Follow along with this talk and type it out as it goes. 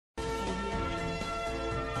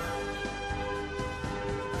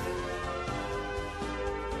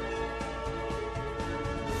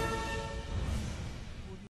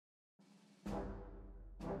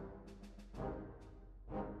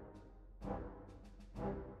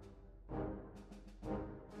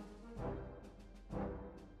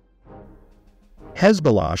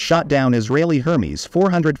Hezbollah shot down Israeli Hermes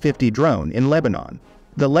 450 drone in Lebanon.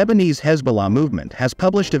 The Lebanese Hezbollah movement has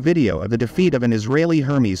published a video of the defeat of an Israeli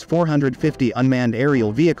Hermes 450 unmanned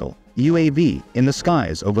aerial vehicle, UAV, in the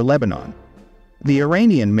skies over Lebanon. The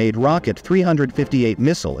Iranian-made Rocket 358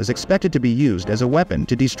 missile is expected to be used as a weapon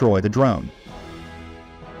to destroy the drone.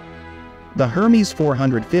 The Hermes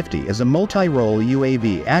 450 is a multi-role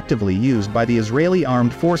UAV actively used by the Israeli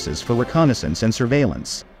Armed Forces for reconnaissance and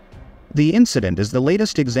surveillance. The incident is the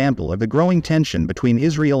latest example of the growing tension between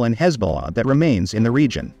Israel and Hezbollah that remains in the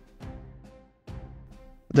region.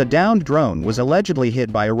 The downed drone was allegedly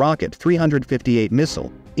hit by a Rocket 358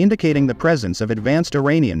 missile, indicating the presence of advanced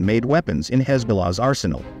Iranian-made weapons in Hezbollah's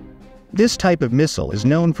arsenal. This type of missile is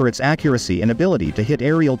known for its accuracy and ability to hit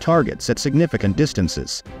aerial targets at significant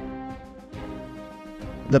distances.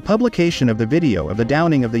 The publication of the video of the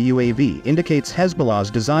downing of the UAV indicates Hezbollah's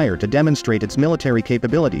desire to demonstrate its military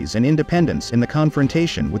capabilities and independence in the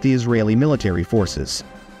confrontation with the Israeli military forces.